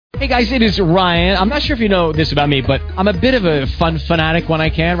Hey guys, it is Ryan. I'm not sure if you know this about me, but I'm a bit of a fun fanatic when I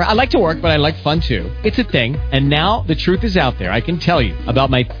can. I like to work, but I like fun too. It's a thing. And now the truth is out there. I can tell you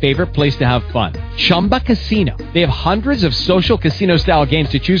about my favorite place to have fun. Chumba Casino. They have hundreds of social casino style games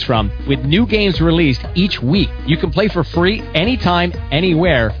to choose from with new games released each week. You can play for free anytime,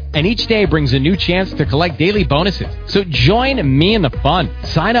 anywhere. And each day brings a new chance to collect daily bonuses. So join me in the fun.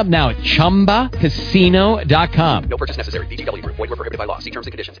 Sign up now at ChumbaCasino.com. No purchase necessary. VGW Group. Void where prohibited by law. See terms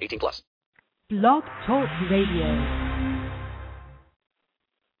and conditions. 18+. Blog Talk Radio.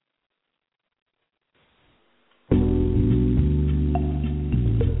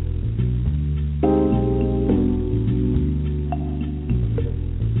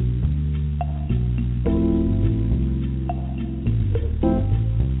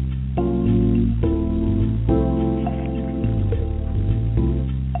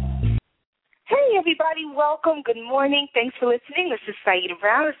 Everybody, welcome. Good morning. Thanks for listening. This is Saida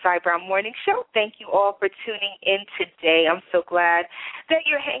Browne, the Cy Browne Morning Show. Thank you all for tuning in today. I'm so glad that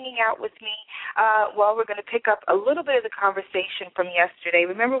you're hanging out with me. We're going to pick up a little bit of the conversation from yesterday.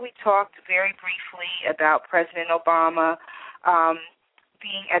 Remember, we talked very briefly about President Obama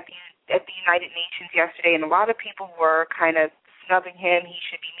being at the United Nations yesterday, and a lot of people were kind of snubbing him. He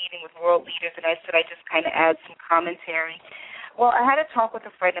should be meeting with world leaders, and I said I just kind of add some commentary. Well, I had a talk with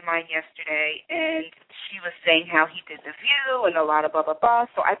a friend of mine yesterday, and she was saying how he did The View and a lot of blah, blah, blah.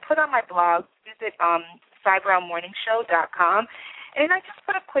 So I put on my blog, visit CyBrowneMorningShow.com, and I just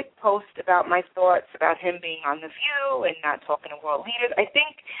put a quick post about my thoughts about him being on The View and not talking to world leaders. I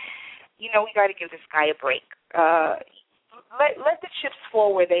think, we got to give this guy a break. Let the chips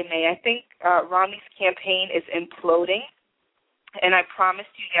fall where they may. I think Romney's campaign is imploding. And I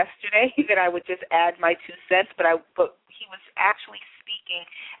promised you yesterday that I would just add my 2 cents, but he was actually speaking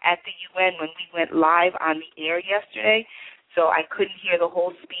at the UN when we went live on the air yesterday, so I couldn't hear the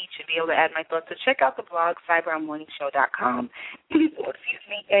whole speech and be able to add my thoughts. So check out the blog, CyBrowneMorningShow.com, excuse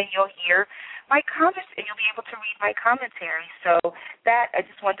me, and you'll hear my comments, and you'll be able to read my commentary. So that, I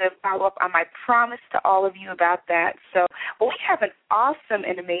just wanted to follow up on my promise to all of you about that. So, we have an awesome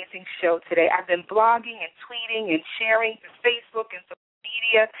and amazing show today. I've been blogging and tweeting and sharing through Facebook and social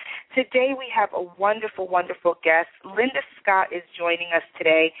media. Today we have a wonderful, wonderful guest. Linda Scott is joining us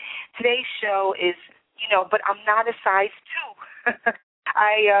today. Today's show is, but I'm not a size 2.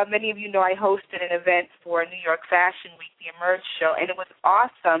 Many of you know I hosted an event for New York Fashion Week, the Emerge show, and it was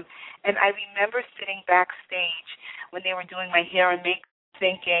awesome. And I remember sitting backstage when they were doing my hair and makeup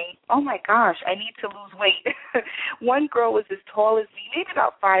thinking, oh, my gosh, I need to lose weight. One girl was as tall as me, maybe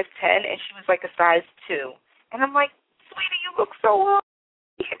about 5'10", and she was like a size 2. And I'm like, sweetie, you look so hot.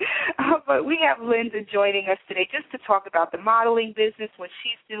 But we have Linda joining us today just to talk about the modeling business, what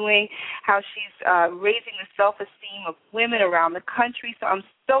she's doing, how she's raising the self-esteem of women around the country. So I'm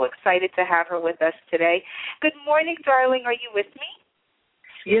so excited to have her with us today. Good morning, darling. Are you with me?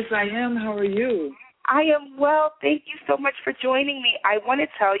 Yes, I am. How are you? I am well. Thank you so much for joining me. I want to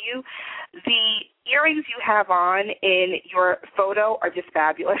tell you, the earrings you have on in your photo are just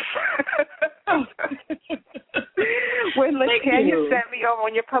fabulous. When LaTanya sent me over,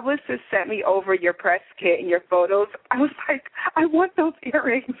 when your publicist sent me over your press kit and your photos, I was like, I want those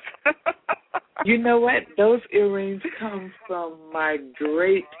earrings. You know what? Those earrings come from my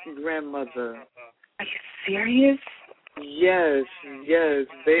great-grandmother. Are you serious? Yes.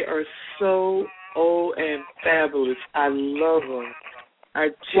 They are so old and fabulous. I love them. I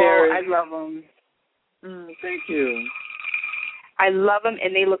cherish. Well, I love them. Thank you. I love them,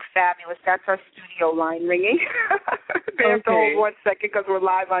 and they look fabulous. That's our studio line ringing. They have to hold 1 second because we're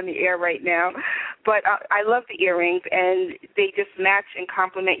live on the air right now. But I love the earrings, and they just match and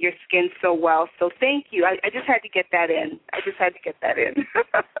complement your skin so well. So thank you. I just had to get that in.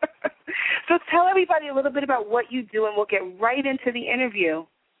 So tell everybody a little bit about what you do, and we'll get right into the interview.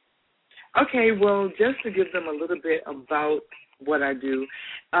 Okay, well, just to give them a little bit about what I do,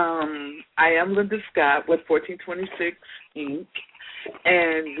 I am Linda Scott with 1426 Inc.,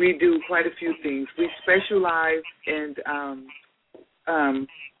 and we do quite a few things. We specialize in,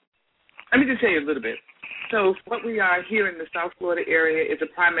 let me just tell you a little bit. So what we are here in the South Florida area is a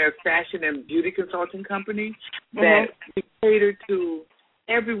primary fashion and beauty consulting company that we cater to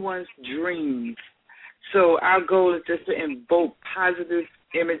everyone's dreams. So our goal is just to invoke positive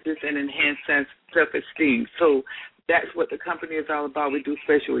images and enhance self-esteem. So that's what the company is all about. We do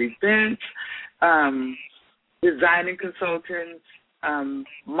special events, designing consultants,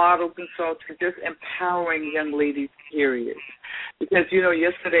 model consultants, just empowering young ladies, period. Because,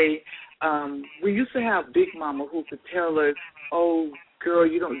 yesterday we used to have Big Mama who could tell us, oh, girl,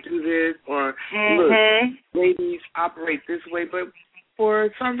 you don't do this, or look, ladies operate this way. But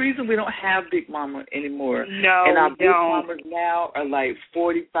for some reason, we don't have Big Mama anymore. No, and our we Big don't. Mamas now are like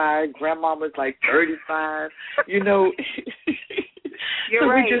 45, grandmamas like 35. You know, You're so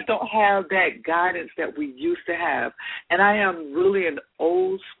right. we just don't have that guidance that we used to have. And I am really an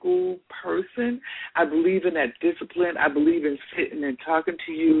old school person. I believe in that discipline. I believe in sitting and talking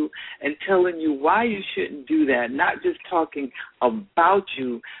to you and telling you why you shouldn't do that, not just talking about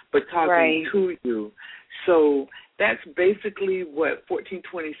you, but talking to you. So that's basically what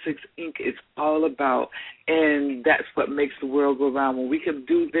 1426 Inc. is all about, and that's what makes the world go round. When we can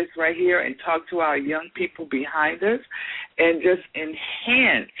do this right here and talk to our young people behind us and just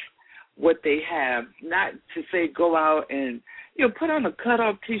enhance what they have, not to say go out and, you know, put on a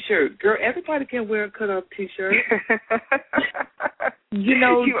cut-off T-shirt. Girl, everybody can wear a cut-off T-shirt. You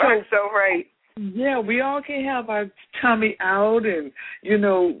know, you are so right. Yeah, we all can have our tummy out, and, you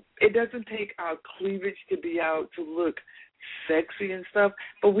know, it doesn't take our cleavage to be out to look sexy and stuff,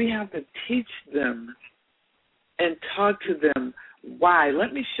 but we have to teach them and talk to them why.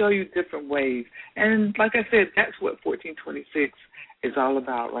 Let me show you different ways. And like I said, that's what 1426 is all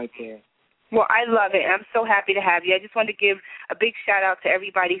about right there. Well, I love it. I'm so happy to have you. I just wanted to give a big shout-out to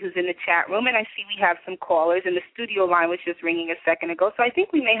everybody who's in the chat room, and I see we have some callers, and the studio line was just ringing a second ago, so I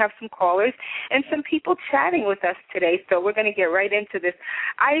think we may have some callers and some people chatting with us today, so we're going to get right into this.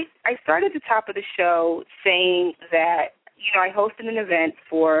 I started at the top of the show saying that, you know, I hosted an event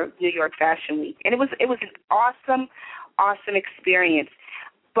for New York Fashion Week, and it was an awesome experience.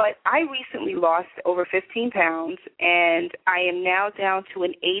 But I recently lost over 15 pounds, and I am now down to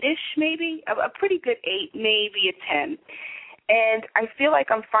an 8-ish, maybe, a pretty good 8, maybe a 10. And I feel like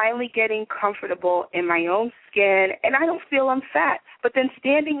I'm finally getting comfortable in my own skin, and I don't feel I'm fat. But then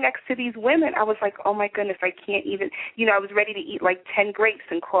standing next to these women, I was like, oh, my goodness, I can't even, you know, I was ready to eat like 10 grapes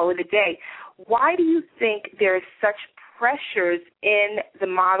and call it a day. Why do you think there is such pressures in the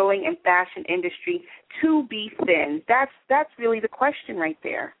modeling and fashion industry to be thin? That's really the question right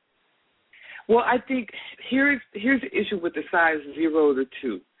there. Well, I think here's the issue with the size 0 to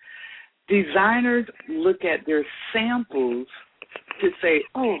 2. Designers look at their samples to say,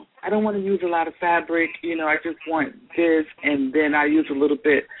 oh, I don't want to use a lot of fabric, you know, I just want this, and then I use a little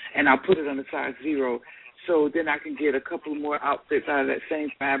bit, and I'll put it on the size 0. So then I can get a couple more outfits out of that same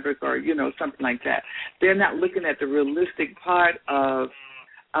fabric or, you know, something like that. They're not looking at the realistic part of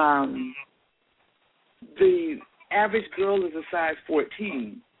the average girl is a size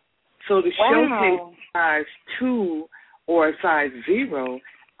 14. So to showcase size 2 or a size 0,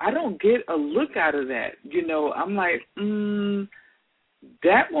 I don't get a look out of that. You know, I'm like,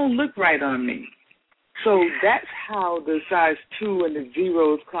 that won't look right on me. So that's how the size 2 and the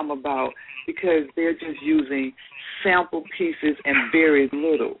 0s come about, because they're just using sample pieces and very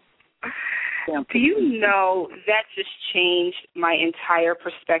little. Do you know that just changed my entire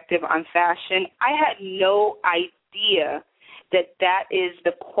perspective on fashion? I had no idea that is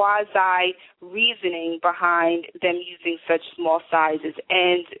the quasi-reasoning behind them using such small sizes.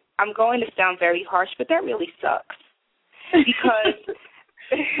 And I'm going to sound very harsh, but that really sucks. Because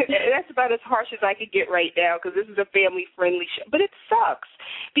that's about as harsh as I could get right now, because this is a family-friendly show. But it sucks,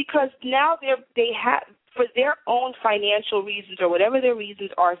 because now they have, for their own financial reasons or whatever their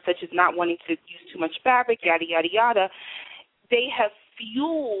reasons are, such as not wanting to use too much fabric, yada, yada, yada, they have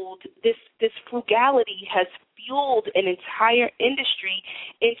fueled, this frugality has fueled an entire industry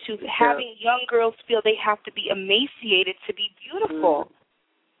into having young girls feel they have to be emaciated to be beautiful.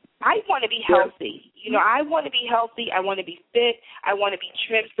 I want to be healthy. You know, I want to be healthy. I want to be fit. I want to be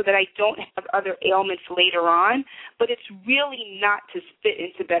trimmed so that I don't have other ailments later on. But it's really not to fit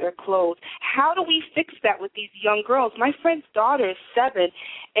into better clothes. How do we fix that with these young girls? My friend's daughter is 7,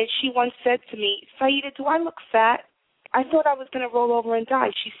 and she once said to me, Saida, do I look fat? I thought I was going to roll over and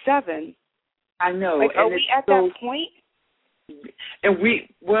die. She's 7. I know. Like, are we at that point? And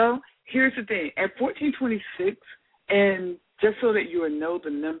well, here's the thing. At 1426, and just so that you know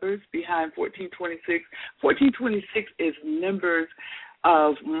the numbers behind 1426, 1426 is numbers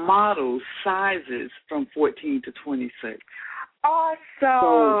of models, sizes from 14 to 26. Awesome.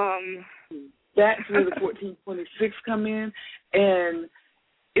 So that's where the 1426 come in. And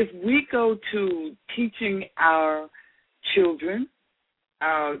if we go to teaching our children,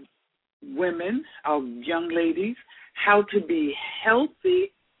 our women, our young ladies, how to be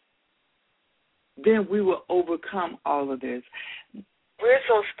healthy, then we will overcome all of this. We're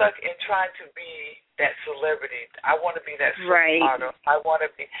so stuck in trying to be that celebrity. I want to be that supermodel. I want to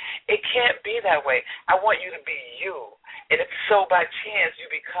be. It can't be that way. I want you to be you. And if so by chance you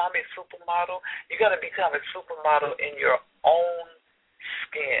become a supermodel, you're going to become a supermodel in your own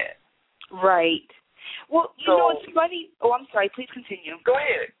skin. Right. Well, you know, it's funny. Oh, I'm sorry. Please continue. Go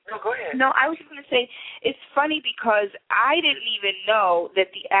ahead. No, go ahead. No, I was just going to say it's funny because I didn't even know that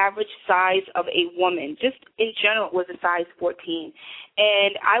the average size of a woman, just in general, was a size 14.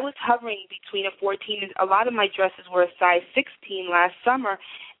 And I was hovering between a 14 and a lot of my dresses were a size 16 last summer.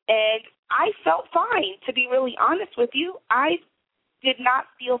 And I felt fine, to be really honest with you. I did not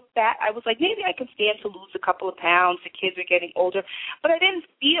feel fat. I was like, maybe I can stand to lose a couple of pounds. The kids are getting older. But I didn't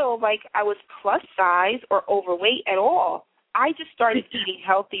feel like I was plus size or overweight at all. I just started eating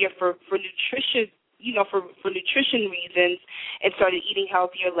healthier for nutrition, you know, for nutrition reasons, and started eating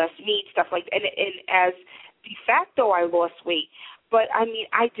healthier, less meat, stuff like that. And as de facto, I lost weight. But, I mean,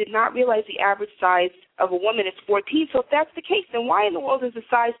 I did not realize the average size of a woman is 14. So if that's the case, then why in the world is a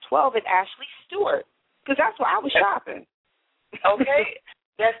size 12 at Ashley Stewart? Because that's where I was shopping. Okay,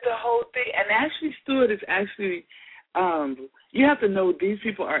 that's the whole thing. And Ashley Stewart is actually, you have to know these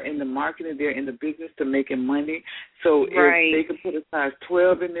people are in the marketing, they're in the business to making money. So if they can put a size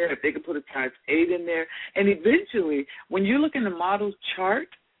 12 in there, if they can put a size 8 in there, and eventually, when you look in the model's chart,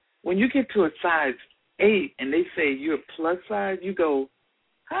 when you get to a size 8 and they say you're plus size, you go,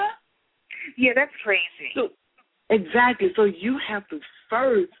 huh? Yeah, that's crazy. So, exactly. So you have to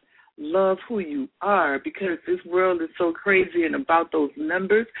first love who you are, because this world is so crazy and about those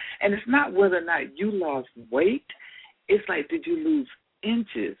numbers. And it's not whether or not you lost weight. It's like, did you lose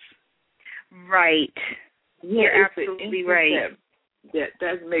inches? Right. Yeah, you're absolutely right.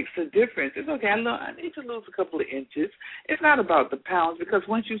 That makes a difference. It's okay. I need to lose a couple of inches. It's not about the pounds, because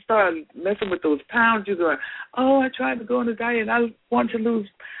once you start messing with those pounds, you're going, oh, I tried to go on a diet and I want to lose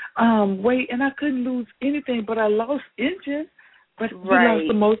weight and I couldn't lose anything, but I lost inches. But you lost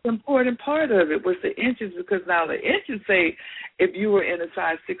the most important part of it was the inches, because now the inches say if you were in a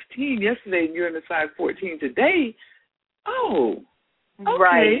size 16 yesterday and you're in a size 14 today, oh, okay.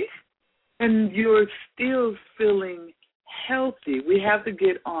 Right. And you're still feeling healthy. We have to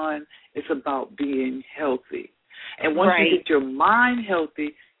get on, it's about being healthy. And once you get your mind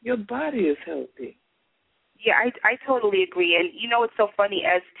healthy, your body is healthy. Yeah, I totally agree. And, you know, it's so funny.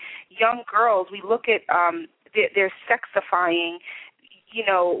 As young girls, we look at they're sexifying, you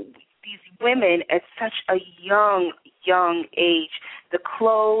know, these women at such a young age. The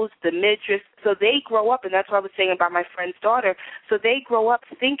clothes, the midriffs, so they grow up, and that's what I was saying about my friend's daughter, so they grow up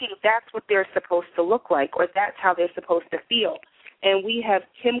thinking that's what they're supposed to look like, or that's how they're supposed to feel. And we have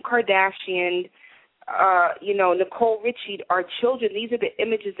Kim Kardashian, you know, Nicole Richie, our children. These are the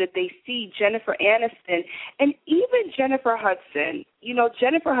images that they see. Jennifer Aniston, and even Jennifer Hudson. You know,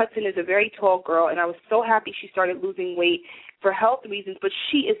 Jennifer Hudson is a very tall girl, and I was so happy she started losing weight for health reasons, but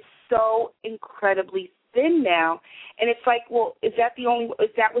she is so incredibly thin now. And it's like, well, is that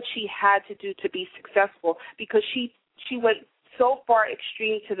what she had to do to be successful? Because she went so far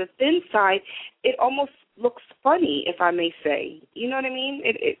extreme to the thin side, it almost looks funny, if I may say. You know what I mean?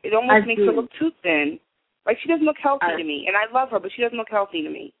 It almost makes her look too thin. Like, she doesn't look healthy to me. And I love her, but she doesn't look healthy to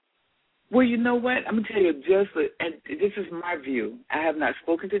me. Well, you know what? I'm going to tell you, and this is my view. I have not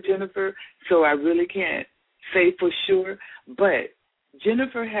spoken to Jennifer, so I really can't say for sure. But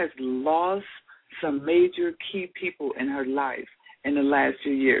Jennifer has lost some major key people in her life in the last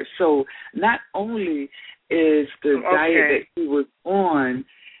few years. So not only is the diet that she was on,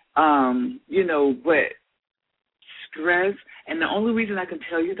 you know, but stress. And the only reason I can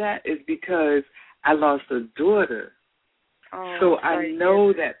tell you that is because I lost a daughter. Oh, so I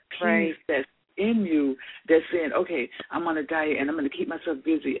know that peace that's in you that's saying, okay, I'm on a diet and I'm going to keep myself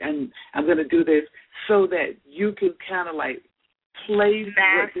busy and I'm going to do this so that you can kind of like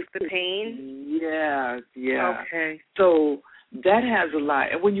mask the pain. Yeah. Okay. So that has a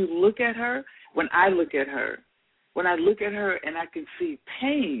lot. And when you look at her, when I look at her and I can see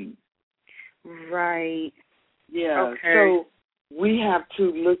pain. Right. Yeah. Okay. So we have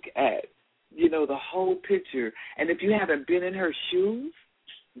to look at, you know, the whole picture. And if you haven't been in her shoes,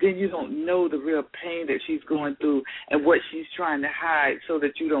 then you don't know the real pain that she's going through and what she's trying to hide so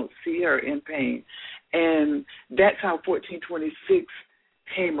that you don't see her in pain. And that's how 1426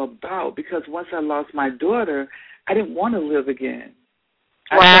 came about, because once I lost my daughter, I didn't want to live again.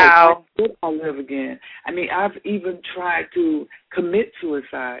 Wow. I thought, I'll live again. I mean, I've even tried to commit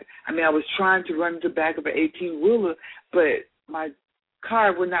suicide. I mean, I was trying to run to the back of an 18-wheeler, but my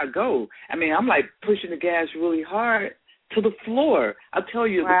car would not go. I mean, I'm like pushing the gas really hard to the floor. I'll tell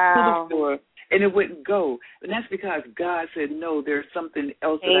you, to the floor, and it wouldn't go. And that's because God said, no, there's something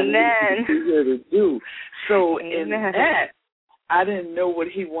else that I need to be here to do. So in that, I didn't know what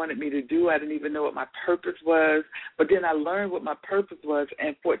he wanted me to do. I didn't even know what my purpose was. But then I learned what my purpose was,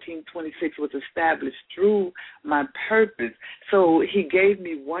 and 1426 was established through my purpose. So he gave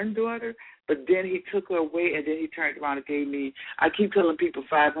me one daughter but then he took her away, and then he turned around and gave me, I keep telling people,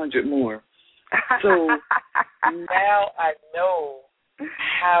 500 more. So now I know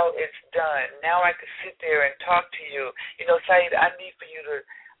how it's done. Now I can sit there and talk to you. You know, Saeed, I need for you to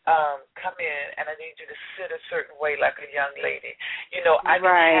come in, and I need you to sit a certain way like a young lady. You know, I can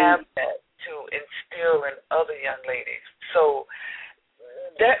have that to instill in other young ladies. So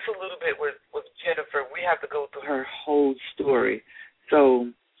that's a little bit with Jennifer. We have to go through her whole story.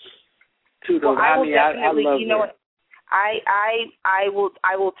 So to those, I will definitely, I love you know her. what,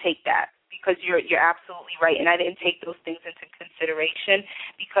 I will take that. Because you're absolutely right, and I didn't take those things into consideration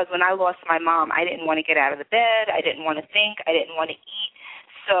because when I lost my mom, I didn't want to get out of the bed, I didn't want to think, I didn't want to eat,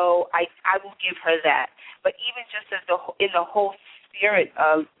 so I will give her that. But even just as in the whole spirit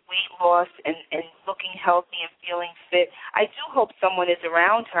of weight loss and looking healthy and feeling fit, I do hope someone is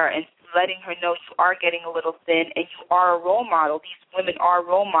around her and letting her know you are getting a little thin and you are a role model. These women are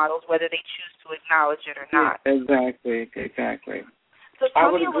role models, whether they choose to acknowledge it or not. Exactly. So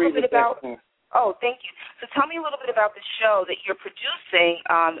tell me a little bit about. That. Oh, thank you. So tell me a little bit about the show that you're producing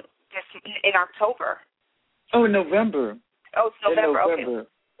in October. Oh, November. Oh, it's November. Okay.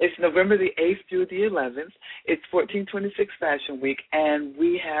 It's November the 8th through the 11th. It's 1426 Fashion Week, and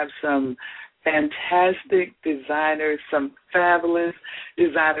we have some fantastic designers, some fabulous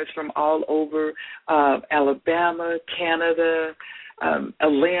designers from all over Alabama, Canada,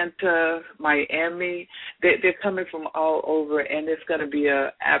 Atlanta, Miami. They're coming from all over, and it's going to be an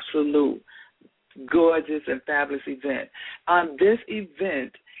absolute gorgeous and fabulous event. This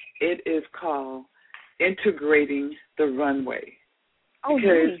event, it is called Integrating the Runway. Oh,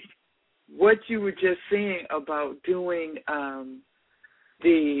 because nice. What you were just saying about doing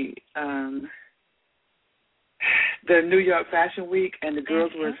the New York Fashion Week and the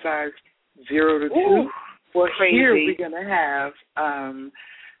girls were size 0 to 2. Ooh. Well, Crazy. here we're going to have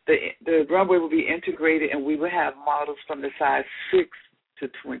the runway will be integrated, and we will have models from the size 6 to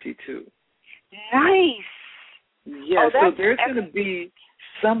 22. Nice. Yeah, so there's going to be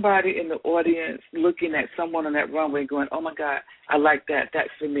somebody in the audience looking at someone on that runway going, oh, my God, I like that. That's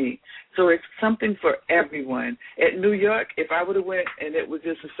for me. So it's something for everyone. At New York, if I would have went and it was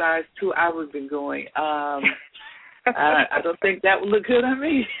just a size 2, I would have been going, I don't think that would look good on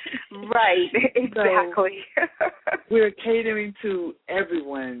me. Right, exactly. So we're catering to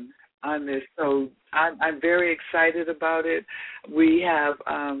everyone on this, so I'm very excited about it. We have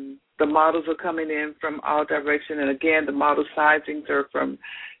the models are coming in from all directions, and again, the model sizings are from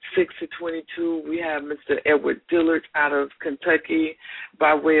 6 to 22. We have Mr. Edward Dillard out of Kentucky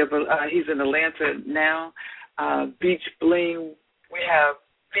by way of, he's in Atlanta now. Beach Bling. We have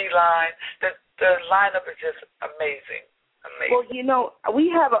Feline. The lineup is just amazing. Well, you know, I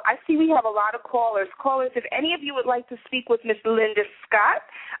see we have a lot of callers. Callers, if any of you would like to speak with Ms. Linda Scott,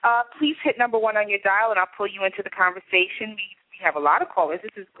 please hit number 1 on your dial, and I'll pull you into the conversation. We have a lot of callers.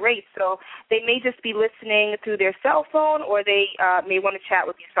 This is great. So they may just be listening through their cell phone, or they may want to chat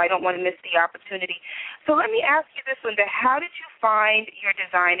with you, so I don't want to miss the opportunity. So let me ask you this, Linda. How did you find your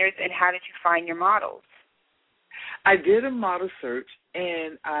designers, and how did you find your models? I did a model search,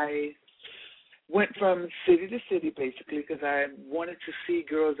 and I went from city to city, basically, because I wanted to see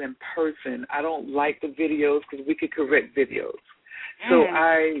girls in person. I don't like the videos because we could correct videos. So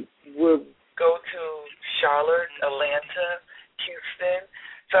I would go to Charlotte, Atlanta, Houston.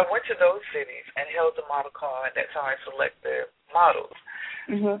 So I went to those cities and held the model call, and that's how I select the models.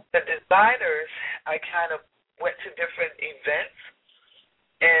 Mm-hmm. The designers, I kind of went to different events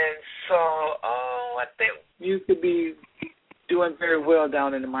and saw, I think you could be doing very well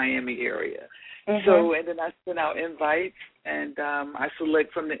down in the Miami area. Mm-hmm. So, and then I send out invites, and I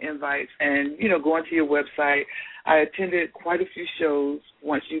select from the invites, and, going to your website. I attended quite a few shows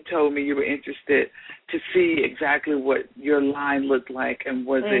once you told me you were interested to see exactly what your line looked like, and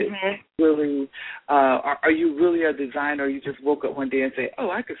was it really, are you really a designer, or you just woke up one day and say, oh,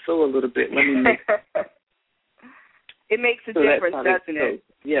 I could sew a little bit, let me make it. It makes a difference, doesn't it?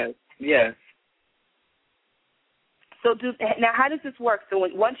 Yes. So now, how does this work? So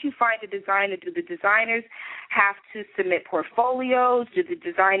once you find a designer, do the designers have to submit portfolios? Do the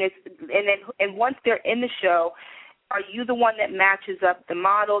designers, and once they're in the show, are you the one that matches up the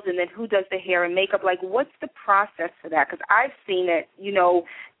models, and then who does the hair and makeup? Like, what's the process for that? Because I've seen it,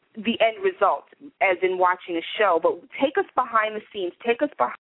 the end result, as in watching a show. But take us behind the scenes. Take us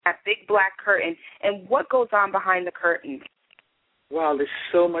behind that big black curtain, and what goes on behind the curtain? Wow, there's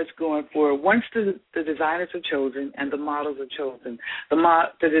so much going for it. Once the designers are chosen and the models are chosen,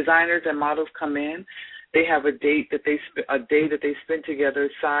 the designers and models come in. They have a day that they spend together,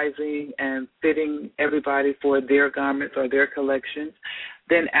 sizing and fitting everybody for their garments or their collections.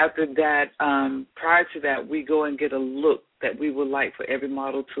 Then after that, prior to that, we go and get a look that we would like for every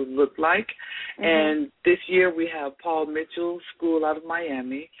model to look like. And this year we have Paul Mitchell's school out of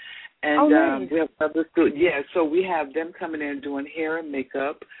Miami. And nice. we have other schools. Yeah, so we have them coming in doing hair and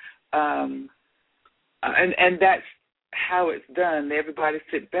makeup. And that's how it's done. Everybody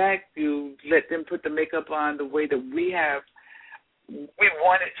sit back. You let them put the makeup on the way that we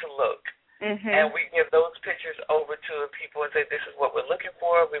want it to look. And we give those pictures over to people and say, this is what we're looking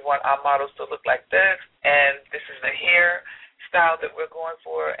for. We want our models to look like this, and this is the hair style that we're going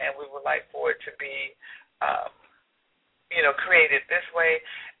for, and we would like for it to be, created this way.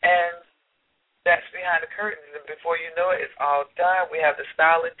 And that's behind the curtains. And before you know it, it's all done. We have the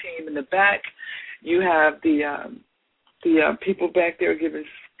styling team in the back. You have the people back there giving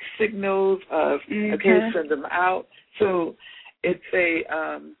signals of, okay, send them out. So it's a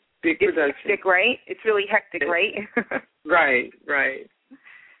big production. It's hectic, right? It's really hectic, right? Right.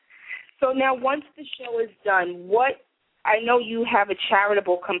 So now once the show is done, I know you have a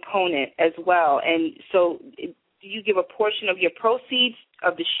charitable component as well, and so do you give a portion of your proceeds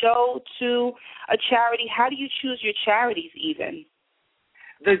of the show to a charity? How do you choose your charities even?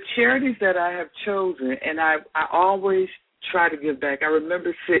 The charities that I have chosen, and I always try to give back. I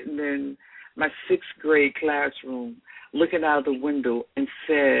remember sitting in my 6th grade classroom looking out the window and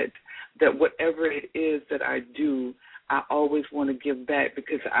said that whatever it is that I do, I always want to give back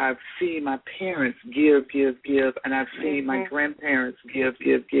because I've seen my parents give, and I've seen my grandparents give.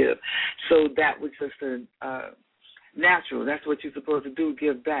 So that was just natural. That's what you're supposed to do,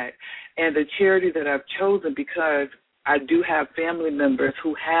 give back. And the charity that I've chosen, because I do have family members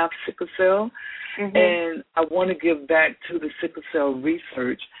who have sickle cell, and I want to give back to the sickle cell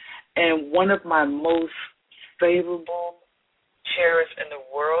research. And one of my most favorable, cherished in the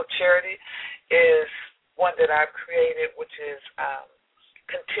world charity is one that I've created, which is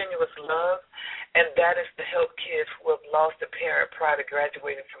Continuous Love, and that is to help kids who have lost a parent prior to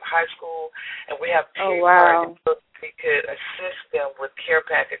graduating from high school. And we have teams so we could assist them with care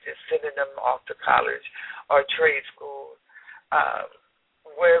packages, sending them off to college or trade school,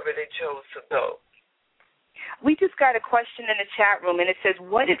 wherever they chose to go. We just got a question in the chat room, and it says,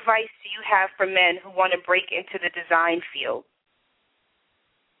 what advice do you have for men who want to break into the design field?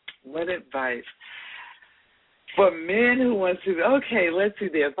 What advice? For men who want to, let's see.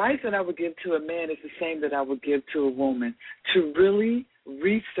 The advice that I would give to a man is the same that I would give to a woman, to really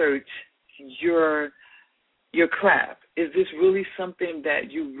research your craft. Is this really something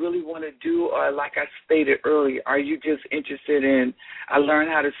that you really want to do, or like I stated earlier, are you just interested in, I learned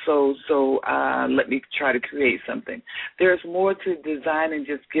how to sew, so let me try to create something? There's more to design than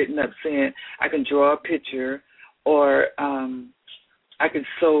just getting up saying, I can draw a picture, or I can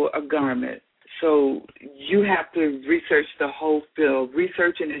sew a garment. So you have to research the whole field.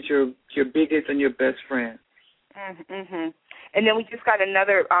 Researching is your biggest and your best friend. And then we just got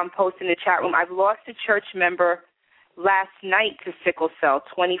another post in the chat room. I've lost a church member last night to sickle cell,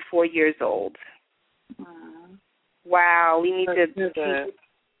 24 years old. Wow, we need to keep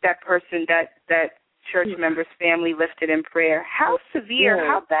that person, that church member's family lifted in prayer. How severe,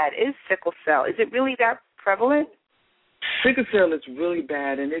 how bad is sickle cell? Is it really that prevalent? Sickle cell is really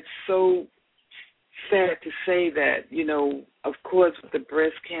bad, and it's so sad to say that, of course, with the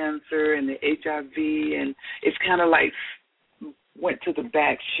breast cancer and the HIV, and it's kind of like went to the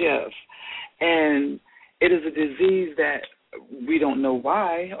back shift. And it is a disease that we don't know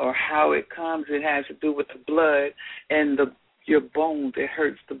why or how it comes. It has to do with the blood and your bones. It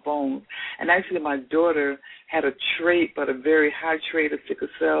hurts the bones. And actually my daughter had a trait, but a very high trait of sickle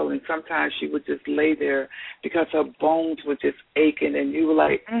cell, and sometimes she would just lay there because her bones were just aching, and you were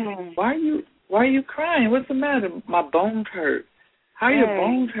like, why are you crying? What's the matter? My bones hurt. How are your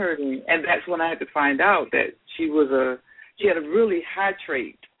bones hurting? And that's when I had to find out that she had a really high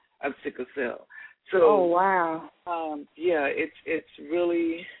trait of sickle cell. So, it's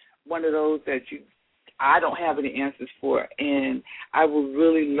really one of those that I don't have any answers for, and I would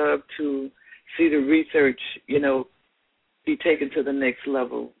really love to see the research, be taken to the next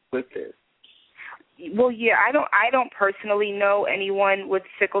level with this. Well, yeah, I don't personally know anyone with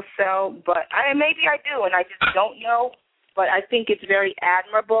sickle cell, but maybe I do, and I just don't know. But I think it's very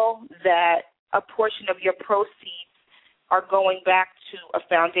admirable that a portion of your proceeds are going back to a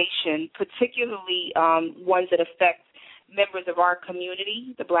foundation, particularly ones that affect members of our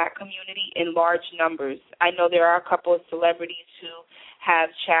community, the Black community, in large numbers. I know there are a couple of celebrities who have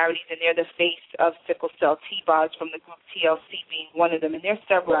charities, and they're the face of sickle cell, T-Boz from the group TLC being one of them, and there's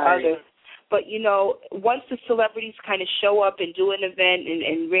several others. But, once the celebrities kind of show up and do an event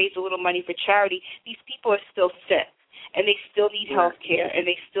and raise a little money for charity, these people are still sick. and they still need health care, and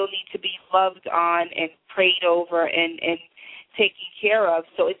they still need to be loved on and prayed over and taken care of.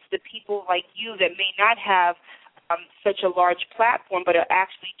 So it's the people like you that may not have such a large platform, but are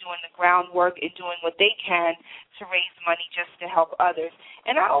actually doing the groundwork and doing what they can to raise money just to help others.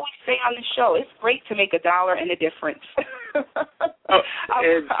 And I always say on the show, it's great to make $1 and a difference. And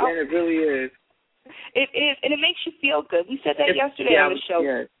it really is. It is, and it makes you feel good. We said that yesterday on the show.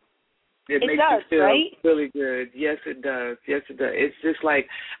 Yes. It makes does, you feel right? really good. Yes, it does. Yes, it does. It's just like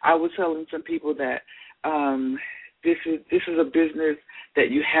I was telling some people that this is a business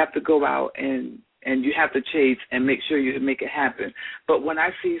that you have to go out and you have to chase and make sure you make it happen. But when I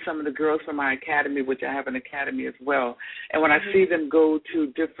see some of the girls from my academy, which I have an academy as well, and when I see them go to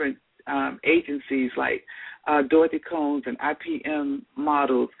different agencies like Dorothy Combs and IPM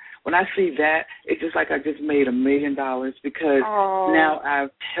models, when I see that, it's just like I just made $1 million because now I've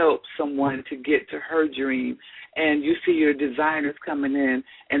helped someone to get to her dream. And you see your designers coming in,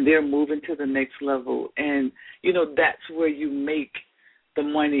 and they're moving to the next level. And, you know, that's where you make the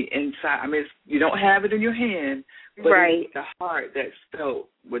money inside. I mean, you don't have it in your hand, but it's the heart that's felt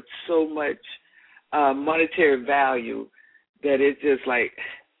with so much monetary value that it's just like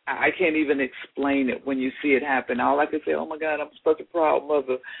I can't even explain it when you see it happen. All I can say, oh, my God, I'm such a proud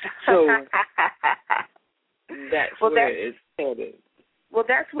mother. So that's where it's headed. Well,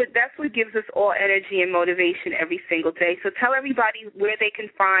 that's what gives us all energy and motivation every single day. So tell everybody where they can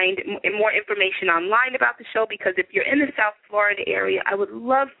find more information online about the show, because if you're in the South Florida area, I would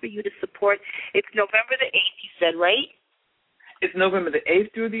love for you to support. It's November the 8th, you said, right? It's November the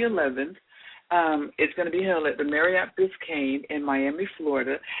 8th through the 11th. It's going to be held at the Marriott Biscayne in Miami,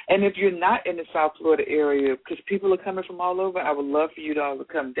 Florida. And if you're not in the South Florida area, because people are coming from all over, I would love for you to all to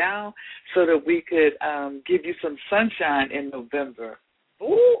come down so that we could give you some sunshine in November.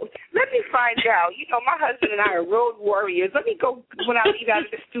 Ooh, let me find out. You know, my husband and I are road warriors. Let me go when I leave out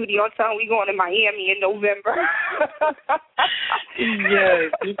of the studio and tell him we're going to Miami in November. Yes,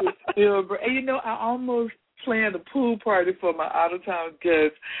 you can still. And you know, I almost planned a pool party for my out-of-town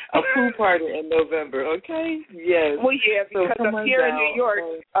guests. A pool party in November. Okay? Yes. Well, yeah, because so up here in New York,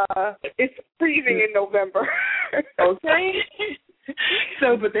 it's freezing in November. Okay.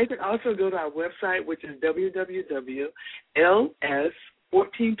 So, but they can also go to our website, which is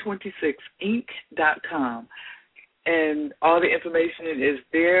www.ls1426inc.com. And all the information is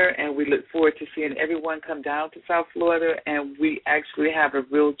there, and we look forward to seeing everyone come down to South Florida, and we actually have a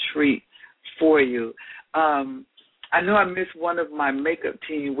real treat for you. I know I missed one of my makeup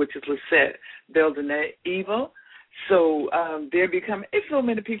team, which is Lisette Beldenet Eva. So they're becoming, if so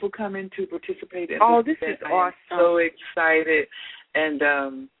many people come in to participate in this event, is awesome. I'm so excited. And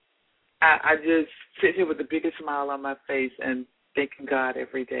I just sit here with the biggest smile on my face and thanking God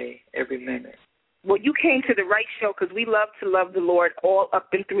every day, every minute. Well, you came to the right show because we love to love the Lord all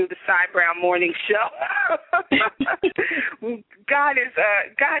up and through the Cy Browne Morning Show. God is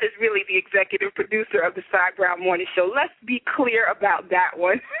really the executive producer of the Cy Browne Morning Show. Let's be clear about that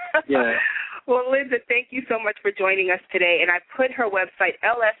one. Yeah. Well, Linda, thank you so much for joining us today. And I put her website,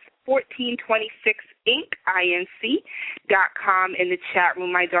 ls1426inc.com, in the chat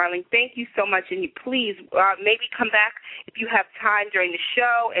room, my darling. Thank you so much. And you please maybe come back if you have time during the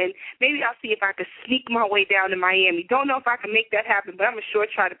show, and maybe I'll see if I can sneak my way down to Miami. Don't know if I can make that happen, but I'm sure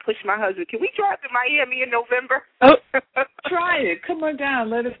try to push my husband. Can we drive to Miami in November? Oh, try it. Come on down.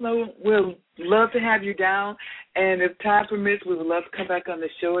 Let us know. We'll love to have you down. And if time permits, we would love to come back on the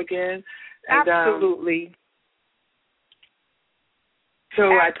show again. And, Absolutely. So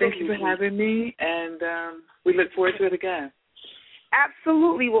I thank you for having me, and we look forward to it again.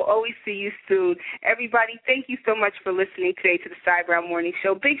 Absolutely. We'll always see you soon. Everybody, thank you so much for listening today to the Cy Browne Morning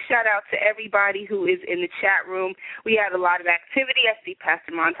Show. Big shout-out to everybody who is in the chat room. We had a lot of activity. I see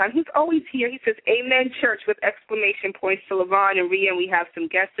Pastor Montan, who's always here. He says, Amen, church, with exclamation points to LaVon and Rhea, and we have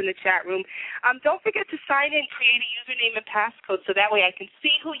some guests in the chat room. Don't forget to sign in, create a username and passcode, so that way I can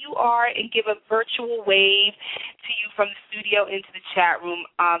see who you are and give a virtual wave to you from the studio into the chat room.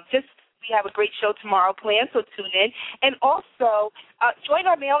 We have a great show tomorrow planned, so tune in. And also, join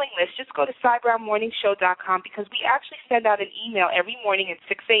our mailing list. Just go to CyBrowneMorningShow.com, because we actually send out an email every morning at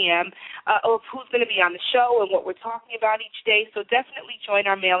 6 a.m. Of who's going to be on the show and what we're talking about each day. So definitely join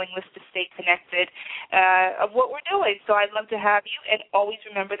our mailing list to stay connected of what we're doing. So I'd love to have you. And always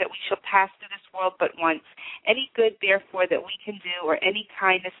remember that we shall pass through this world but once. Any good, therefore, that we can do, or any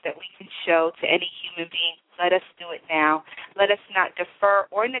kindness that we can show to any human being, let us do it now. Let us not defer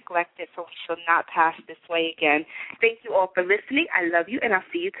or neglect it, for we shall not pass this way again. Thank you all for listening. I love you, and I'll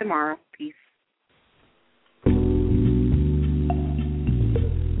see you tomorrow. Peace.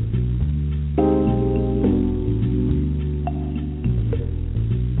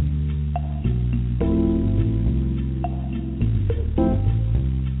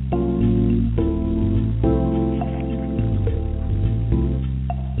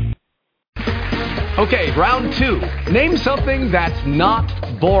 Okay, round 2. Name something that's not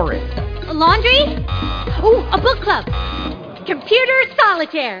boring. A laundry? Ooh, a book club. Computer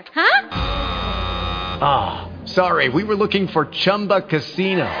solitaire, huh? Ah, sorry, we were looking for Chumba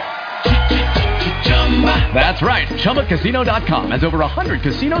Casino. That's right, ChumbaCasino.com has over 100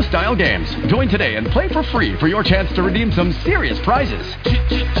 casino-style games. Join today and play for free for your chance to redeem some serious prizes.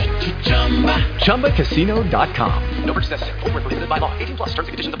 ChumbaCasino.com. No purchase necessary. Void where prohibited by law. 18 plus terms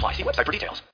and conditions apply. See website for details.